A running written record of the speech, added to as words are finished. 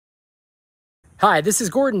Hi, this is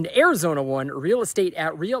Gordon, Arizona One, Real Estate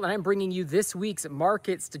at Real, and I'm bringing you this week's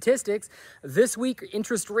market statistics. This week,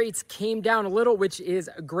 interest rates came down a little, which is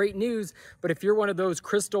great news. But if you're one of those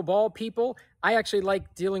crystal ball people, I actually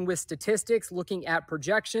like dealing with statistics, looking at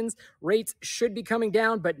projections. Rates should be coming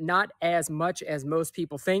down, but not as much as most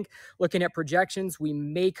people think. Looking at projections, we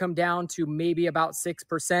may come down to maybe about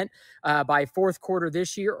 6% by fourth quarter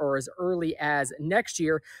this year or as early as next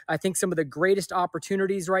year. I think some of the greatest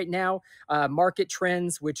opportunities right now, market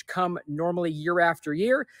trends, which come normally year after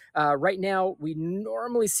year. Right now, we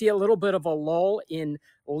normally see a little bit of a lull in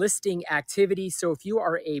listing activity. So if you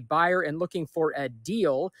are a buyer and looking for a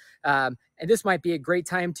deal, and this might be a great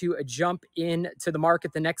time to jump into the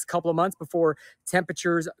market the next couple of months before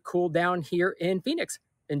temperatures cool down here in Phoenix.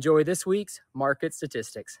 Enjoy this week's market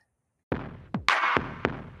statistics.